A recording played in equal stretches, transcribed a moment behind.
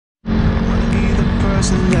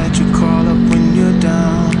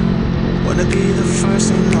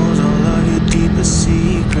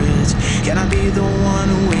Can I be the one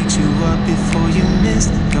who wakes you up before you miss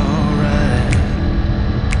your ride?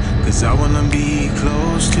 'Cause I wanna be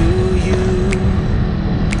close to you,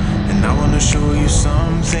 and I wanna show you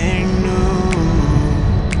something new.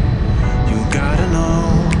 You gotta know,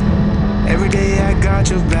 every day I got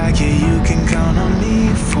your back, yeah, you can count on me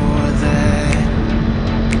for that.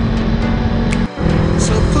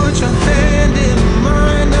 So put your hand in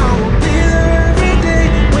mine, I will be there every day.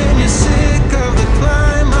 When you're sick of the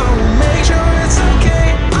climb, I will make sure it's okay.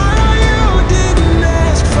 I know you didn't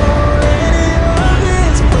ask for any of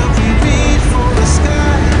this, but we reach for the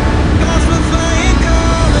sky, cause we're flying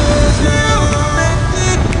colors now.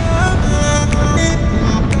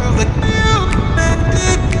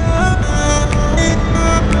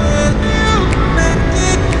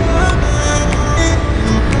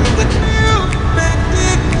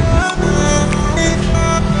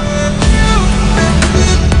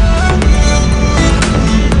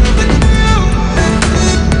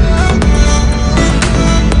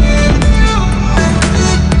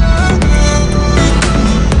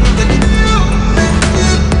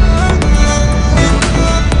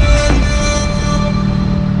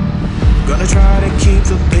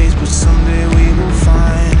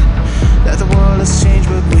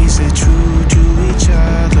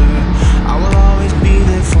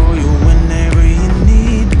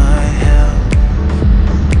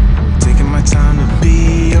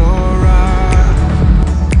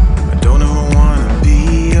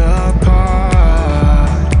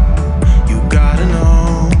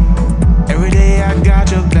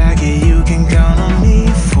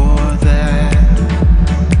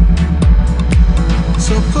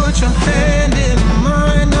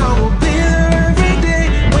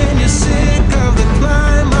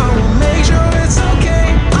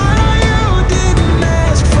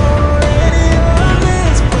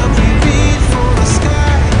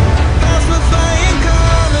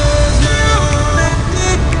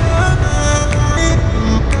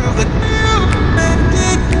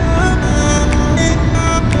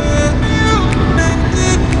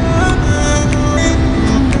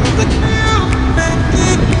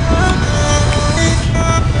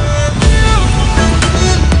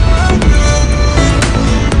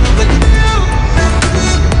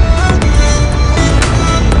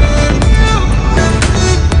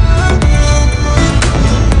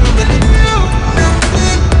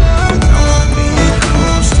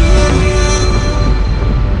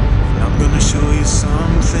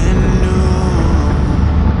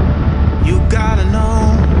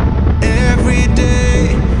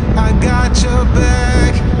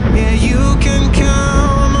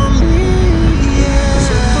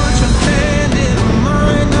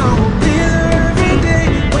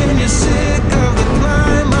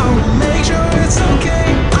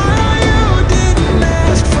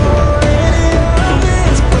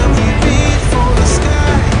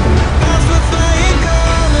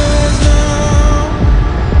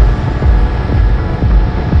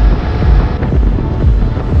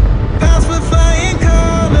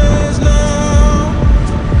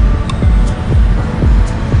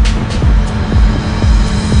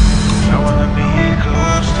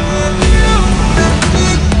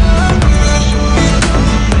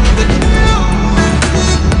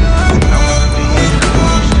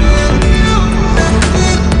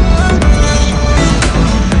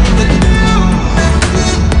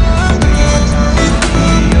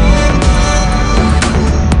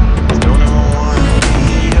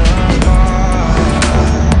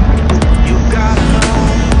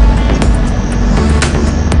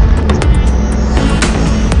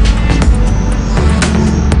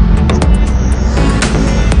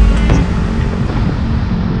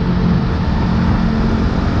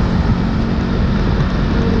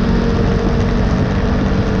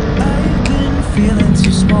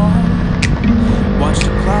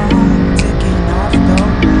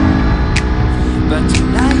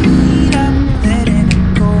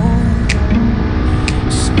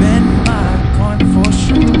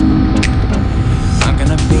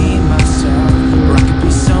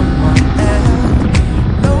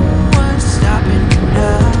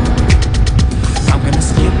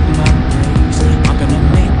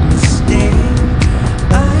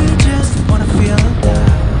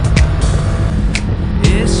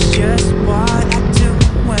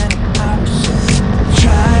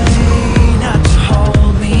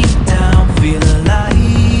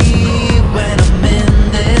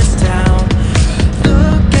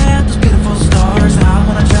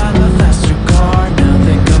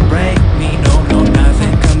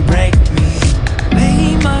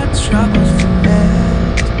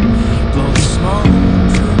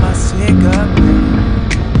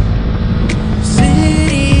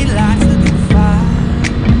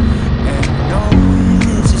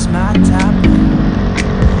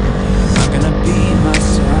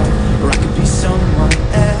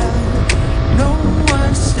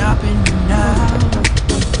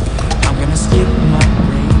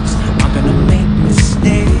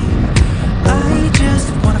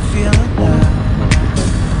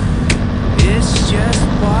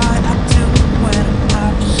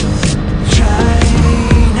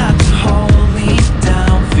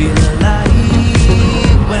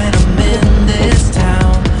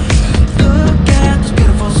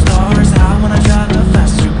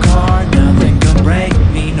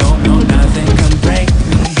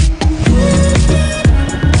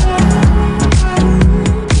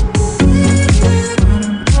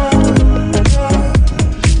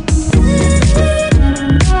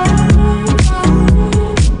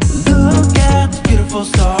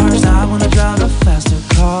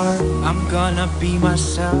 I'm gonna be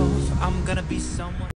myself. I'm gonna be someone.